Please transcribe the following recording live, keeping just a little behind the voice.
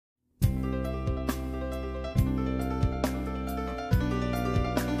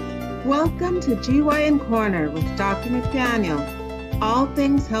Welcome to GYN Corner with Dr. McDaniel, all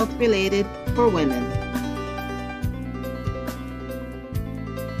things health related for women.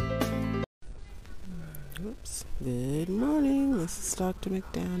 Good morning, this is Dr.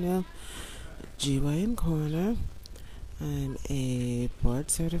 McDaniel, GYN Corner. I'm a board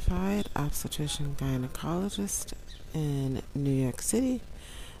certified obstetrician gynecologist in New York City,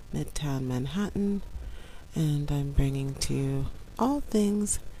 Midtown Manhattan, and I'm bringing to you all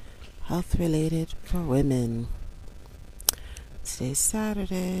things health related for women. Today's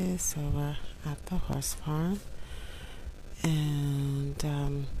Saturday, so we're at the horse farm,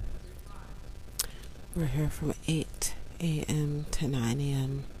 and we're here from 8 a.m. to 9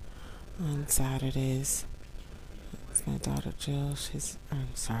 a.m. on Saturdays. It's my daughter Joy, she's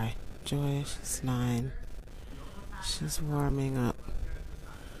 9. She's warming up.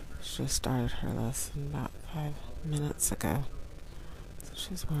 She just started her lesson about 5 minutes ago. So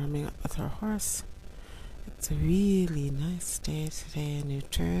she's warming up with her horse. It's a really nice day today in New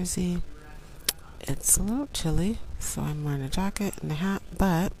Jersey. It's a little chilly, so I'm wearing a jacket and a hat,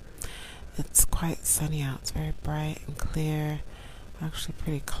 but it's quite sunny out. It's very bright and clear, actually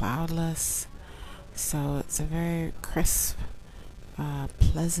pretty cloudless. So it's a very crisp,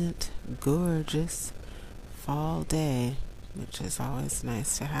 pleasant, gorgeous fall day, which is always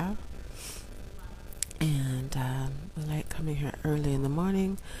nice to have. And we like coming here early in the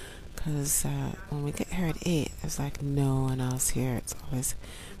morning because when we get here at 8, there's like no one else here. It's always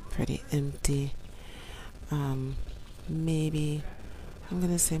pretty empty. Maybe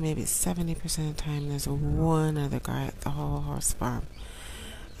 70% of the time there's one other guy at the whole horse farm.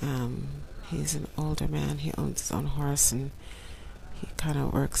 He's an older man. He owns his own horse, and he kind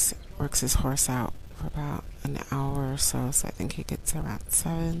of works his horse out for about an hour or so. So I think he gets around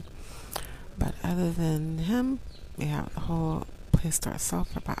 7. But other than him, we have the whole place to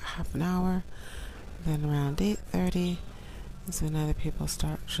ourselves for about half an hour. Then around 8:30 is when other people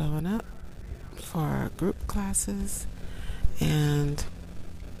start showing up for group classes, and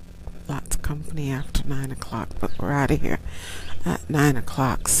lots of company after 9 o'clock, but we're out of here at 9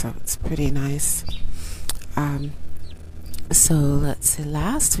 o'clock, so it's pretty nice. So let's see,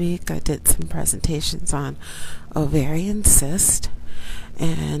 last week I did some presentations on ovarian cyst,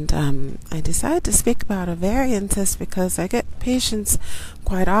 and I decided to speak about ovarian cyst because I get patients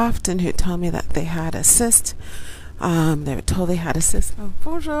quite often who tell me that they had a cyst. They were told they had a cyst. Oh,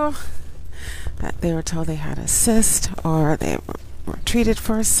 bonjour. That they were told they had a cyst, or they were treated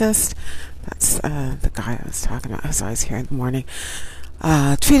for a cyst. That's the guy I was talking about. I was always here in the morning.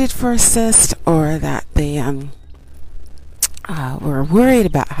 Treated for a cyst, or that they were worried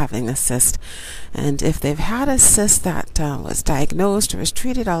about having a cyst. And if they've had a cyst that was diagnosed or was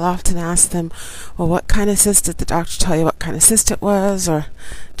treated, I'll often ask them, well, what kind of cyst did the doctor tell you what kind of cyst it was, or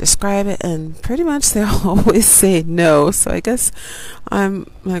describe it? And pretty much they always say no. So I guess I'm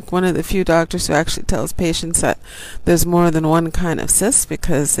like one of the few doctors who actually tells patients that there's more than one kind of cyst,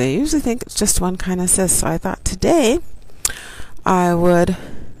 because they usually think it's just one kind of cyst. So I thought today I would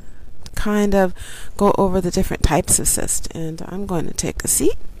kind of go over the different types of cyst, and I'm going to take a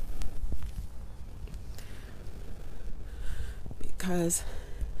seat because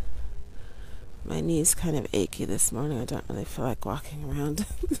my knee's kind of achy this morning. I don't really feel like walking around.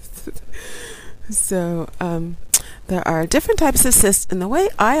 So there are different types of cysts, and the way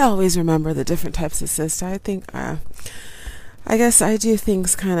I always remember the different types of cysts, I think I guess I do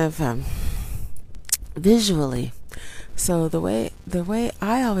things kind of visually. So the way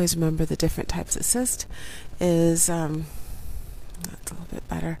I always remember the different types of cyst is that's a little bit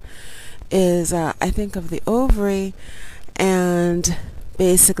better. Is I think of the ovary and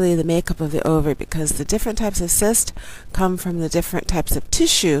basically the makeup of the ovary, because the different types of cyst come from the different types of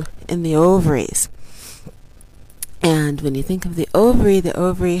tissue in the ovaries. And when you think of the ovary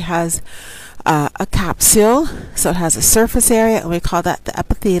has a capsule, so it has a surface area, and we call that the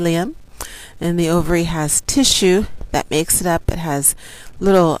epithelium. And the ovary has tissue that makes it up. It has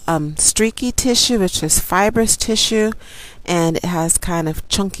little streaky tissue, which is fibrous tissue, and it has kind of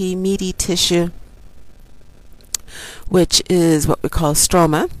chunky, meaty tissue, which is what we call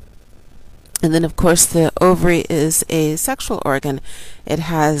stroma. And then, of course, the ovary is a sexual organ. It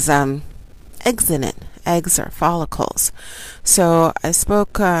has eggs in it. Eggs are follicles. So I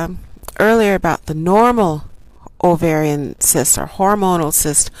spoke earlier about the normal ovarian cyst, or hormonal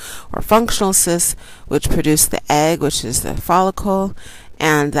cyst, or functional cyst, which produce the egg, which is the follicle,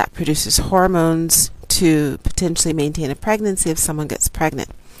 and that produces hormones to potentially maintain a pregnancy if someone gets pregnant.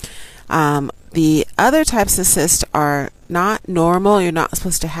 The other types of cysts are not normal. You're not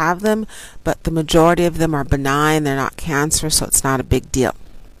supposed to have them, but the majority of them are benign. They're not cancerous, so it's not a big deal.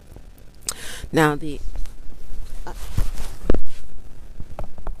 Now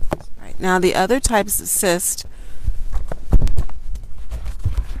the other types of cyst,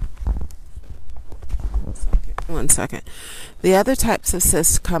 one second. The other types of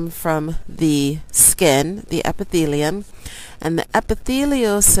cysts come from the skin, the epithelium, and the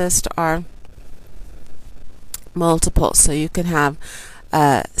epithelial cysts are multiple. So you can have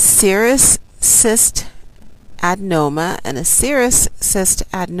a serous cyst adenoma, and a serous cyst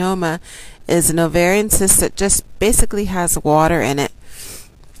adenoma is an ovarian cyst that just basically has water in it.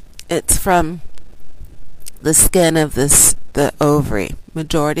 It's from the skin of the ovary.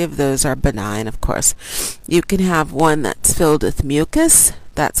 Majority of those are benign, of course. You can have one that's filled with mucus.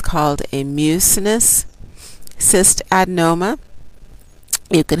 That's called a mucinous cyst adenoma.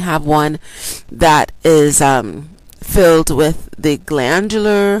 You can have one that is filled with the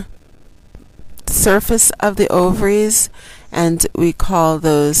glandular surface of the ovaries, and we call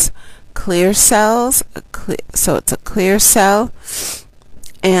those clear cells. So it's a clear cell.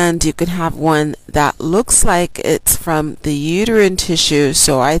 And you can have one that looks like it's from the uterine tissue.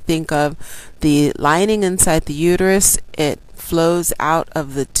 So I think of the lining inside the uterus. It flows out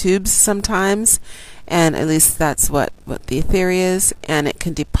of the tubes sometimes, and at least that's what the theory is, and it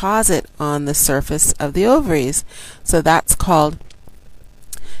can deposit on the surface of the ovaries. So that's called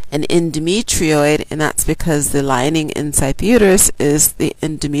an endometrioid, and that's because the lining inside the uterus is the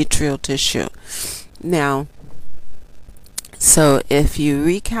endometrial tissue. Now, so if you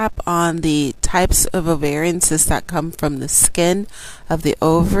recap on the types of ovarian cysts that come from the skin of the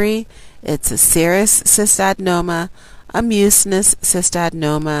ovary, it's a serous cystadenoma, a mucinous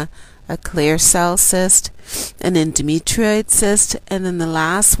cystadenoma, a clear cell cyst, an endometrioid cyst, and then the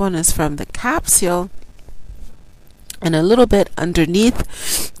last one is from the capsule and a little bit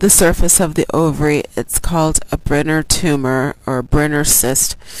underneath the surface of the ovary. It's called a Brenner tumor or a Brenner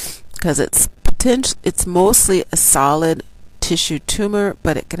cyst because it's mostly a solid tissue tumor,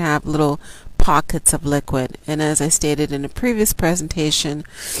 but it can have little pockets of liquid. And as I stated in a previous presentation,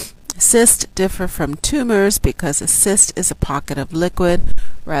 cysts differ from tumors because a cyst is a pocket of liquid,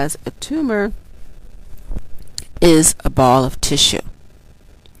 whereas a tumor is a ball of tissue.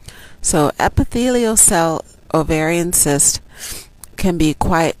 So epithelial cell ovarian cysts can be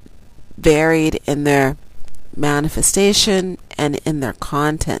quite varied in their manifestation and in their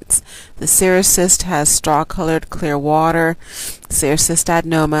contents. The serous cyst has straw-colored clear water. Serous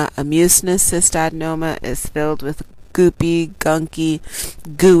cystadenoma, a mucinous cystadenoma, is filled with goopy, gunky,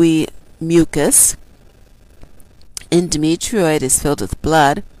 gooey mucus. Endometrioid is filled with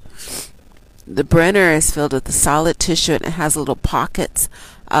blood. The Brenner is filled with the solid tissue, and it has little pockets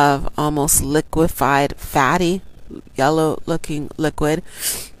of almost liquefied, fatty, yellow-looking liquid.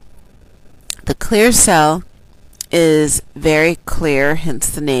 The clear cell is very clear, hence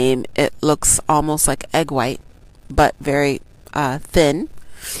the name. It looks almost like egg white, but very thin.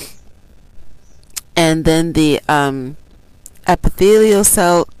 And then the epithelial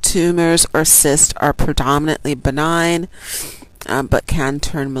cell tumors or cysts are predominantly benign, but can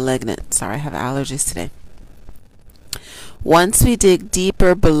turn malignant. Sorry, I have allergies today. Once we dig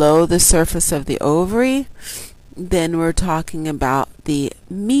deeper below the surface of the ovary, then we're talking about the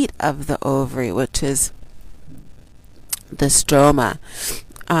meat of the ovary, which is the stroma,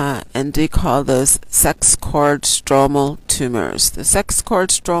 and we call those sex cord stromal tumors. The sex cord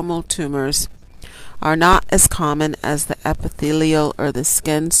stromal tumors are not as common as the epithelial or the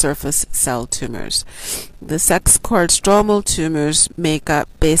skin surface cell tumors. The sex cord stromal tumors make up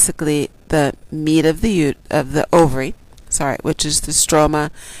basically the meat of the ovary, which is the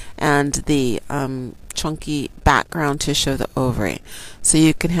stroma and the chunky background tissue of the ovary. So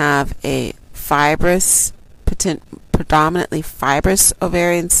you can have a fibrous, predominantly fibrous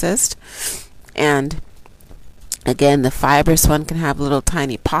ovarian cyst, and again, the fibrous one can have little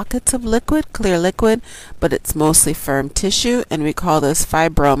tiny pockets of liquid, clear liquid, but it's mostly firm tissue, and we call those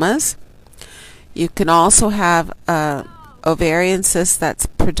fibromas. You can also have ovarian cyst that's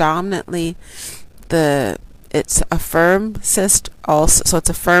predominantly it's a firm cyst also, so it's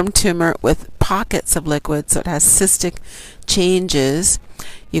a firm tumor with pockets of liquid, so it has cystic changes.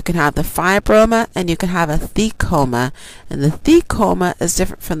 You can have the fibroma, and you can have a thecoma, and the thecoma is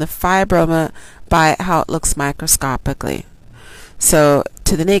different from the fibroma by how it looks microscopically. So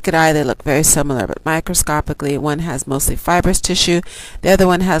to the naked eye they look very similar, but microscopically one has mostly fibrous tissue, the other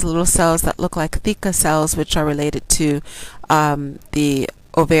one has little cells that look like theca cells, which are related to the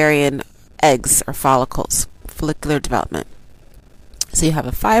ovarian eggs or follicles, follicular development. So you have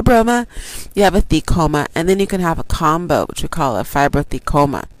a fibroma, you have a thecoma, and then you can have a combo, which we call a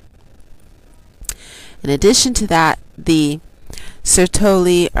fibrothecoma. In addition to that, the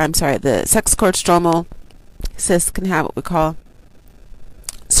the sex cord stromal cysts can have what we call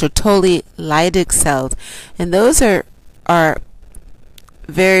Sertoli Leydig cells, and those are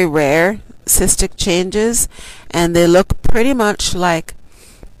very rare cystic changes, and they look pretty much like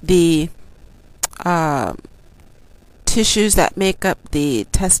the tissues that make up the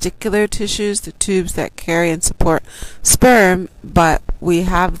testicular tissues, the tubes that carry and support sperm, but we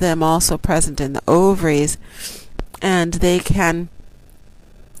have them also present in the ovaries, and they're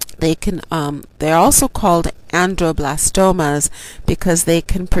also called androblastomas because they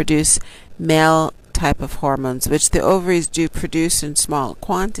can produce male type of hormones, which the ovaries do produce in small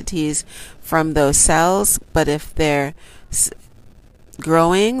quantities from those cells, but if they're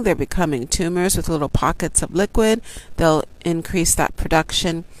growing, they're becoming tumors with little pockets of liquid, they'll increase that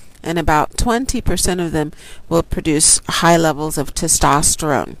production, and about 20% of them will produce high levels of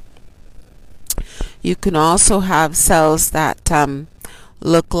testosterone. You can also have cells that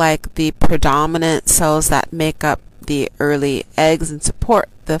look like the predominant cells that make up the early eggs and support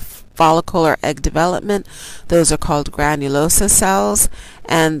the follicular egg development. Those are called granulosa cells,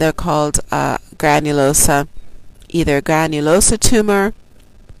 and they're called either granulosa tumor,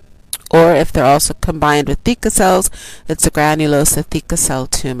 or if they're also combined with theca cells, it's a granulosa theca cell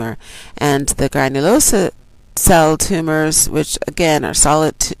tumor. And the granulosa cell tumors, which again are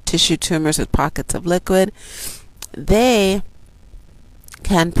solid tissue tumors with pockets of liquid, they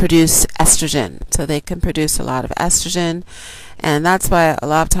can produce estrogen. So they can produce a lot of estrogen, and that's why a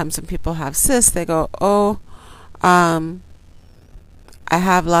lot of times when people have cysts, they go, I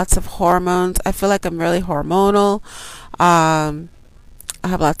have lots of hormones. I feel like I'm really hormonal. I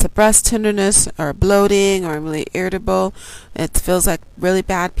have lots of breast tenderness or bloating, or I'm really irritable. It feels like really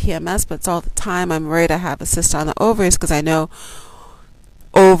bad PMS, but it's all the time. I'm worried I have a cyst on the ovaries because I know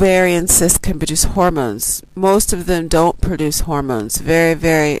ovarian cysts can produce hormones. Most of them don't produce hormones. Very,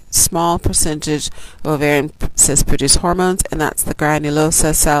 very small percentage of ovarian cysts produce hormones, and that's the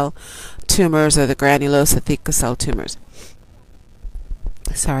granulosa cell tumors or the granulosa theca cell tumors.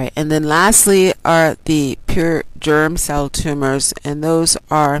 And then lastly are the pure germ cell tumors, and those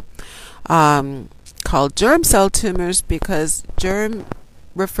are called germ cell tumors because germ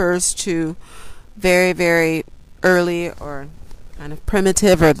refers to very, very early or kind of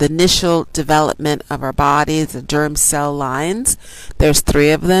primitive or the initial development of our bodies, the germ cell lines. There's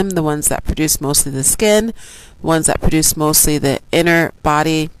 3 of them, the ones that produce mostly the skin, the ones that produce mostly the inner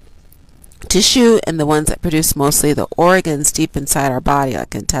body tissue, and the ones that produce mostly the organs deep inside our body,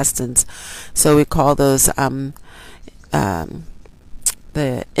 like intestines. So we call those the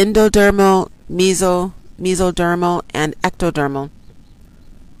endodermal, mesodermal, and ectodermal.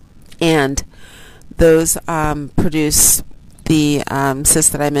 And those produce the cysts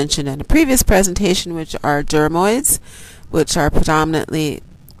that I mentioned in a previous presentation, which are dermoids, which are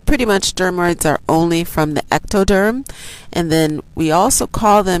pretty much dermoids are only from the ectoderm. And then we also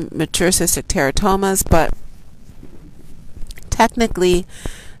call them mature cystic teratomas, but technically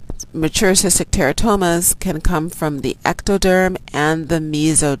mature cystic teratomas can come from the ectoderm and the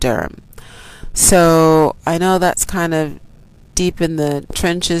mesoderm. So I know that's kind of deep in the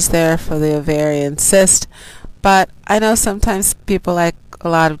trenches there for the ovarian cyst, but I know sometimes people like a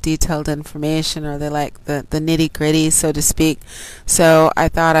lot of detailed information, or they like the nitty-gritty, so to speak. So I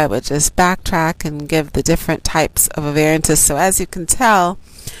thought I would just backtrack and give the different types of ovarian cysts. So as you can tell,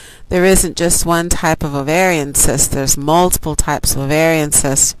 there isn't just one type of ovarian cyst. There's multiple types of ovarian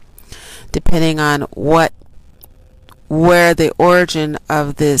cysts, depending on where the origin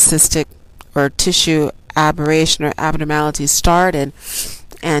of the cystic or tissue aberration or abnormality started.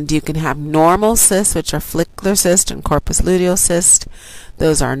 And you can have normal cysts, which are follicular cyst and corpus luteal cyst.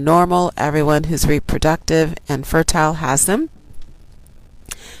 Those are normal. Everyone who's reproductive and fertile has them.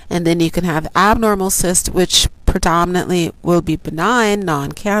 And then you can have abnormal cysts, which predominantly will be benign,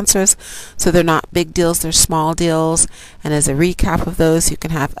 non-cancerous. So they're not big deals, they're small deals. And as a recap of those, you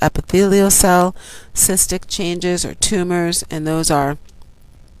can have epithelial cell cystic changes or tumors, and those are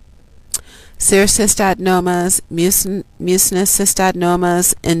serous cystadenomas, mucinous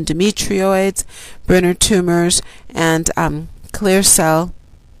cystadenomas, endometrioids, Brenner tumors, and clear cell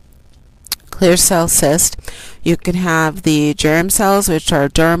cyst. You can have the germ cells, which are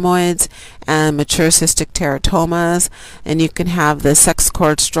dermoids, and mature cystic teratomas, and you can have the sex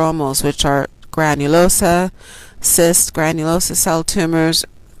cord stromals, which are granulosa cyst, granulosa cell tumors,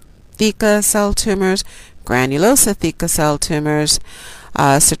 theca cell tumors, granulosa theca cell tumors,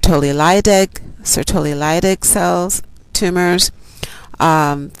 Sertoli Leydig cells tumors,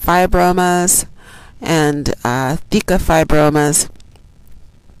 fibromas, and theca fibromas,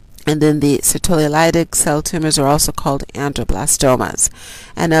 And then the sertoli Leydig cell tumors are also called androblastomas.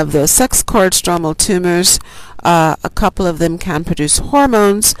 And of those sex cord stromal tumors, a couple of them can produce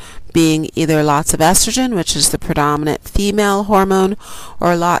hormones, being either lots of estrogen, which is the predominant female hormone,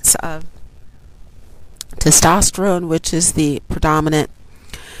 or lots of testosterone, which is the predominant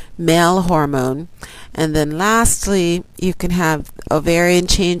male hormone. And then lastly, you can have ovarian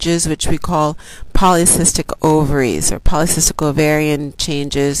changes, which we call polycystic ovaries or polycystic ovarian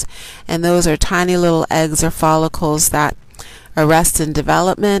changes, and those are tiny little eggs or follicles that arrest in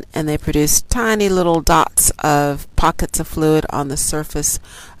development, and they produce tiny little dots of pockets of fluid on the surface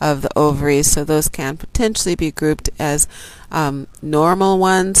of the ovaries. So those can potentially be grouped as normal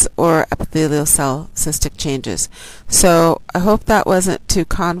ones or epithelial cell cystic changes. So I hope that wasn't too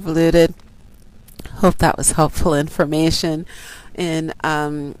convoluted. Hope that was helpful information in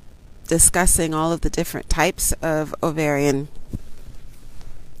discussing all of the different types of ovarian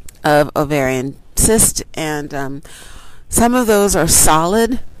cyst, and some of those are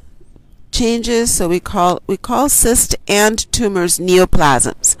solid changes. So we call cyst and tumors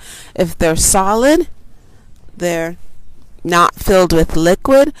neoplasms. If they're solid, they're not filled with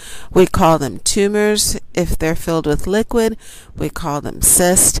liquid, we call them tumors. If they're filled with liquid, we call them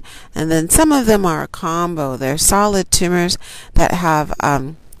cyst. And then some of them are a combo. They're solid tumors that have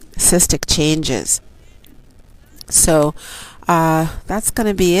cystic changes. So that's going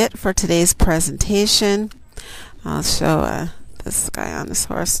to be it for today's presentation. I'll show this guy on this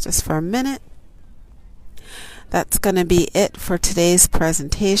horse just for a minute. That's going to be it for today's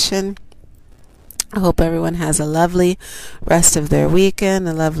presentation. I hope everyone has a lovely rest of their weekend,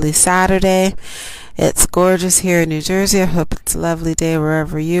 a lovely Saturday. It's gorgeous here in New Jersey. I hope it's a lovely day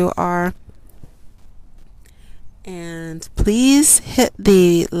wherever you are. And please hit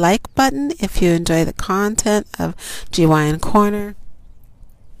the like button if you enjoy the content of GYN Corner.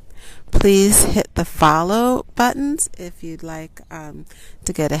 Please hit the follow buttons if you'd like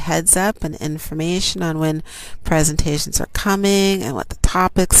to get a heads up and information on when presentations are coming and what the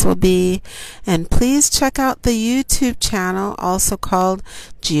topics will be. And please check out the YouTube channel, also called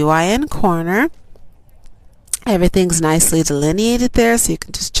GYN Corner. Everything's nicely delineated there, so you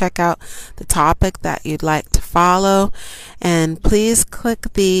can just check out the topic that you'd like to follow. And please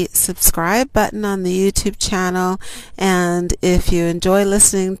click the subscribe button on the YouTube channel. And if you enjoy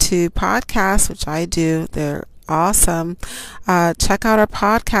listening to podcasts, which I do, they're awesome, check out our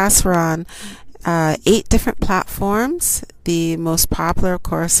podcasts. We're on 8 different platforms. The most popular, of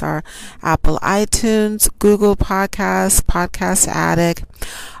course, are Apple iTunes, Google Podcasts, Podcast Addict,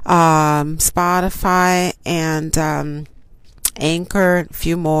 Spotify, and Anchor, a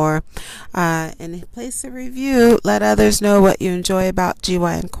few more. And place a review. Let others know what you enjoy about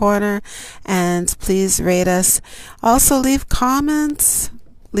GYN Corner, and please rate us. Also, leave comments,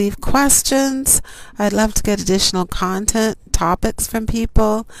 leave questions. I'd love to get additional content topics from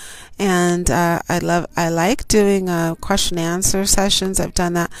people, and I like doing question and answer sessions. I've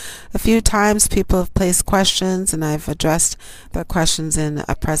done that a few times. People have placed questions and I've addressed their questions in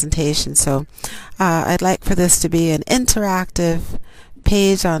a presentation. So I'd like for this to be an interactive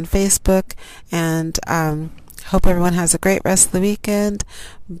page on Facebook, and hope everyone has a great rest of the weekend.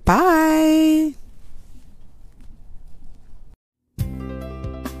 Bye.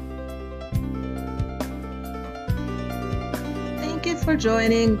 Thank you for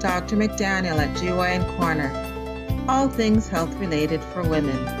joining Dr. McDaniel at GYN Corner, all things health related for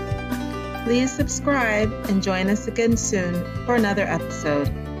women. Please subscribe and join us again soon for another episode.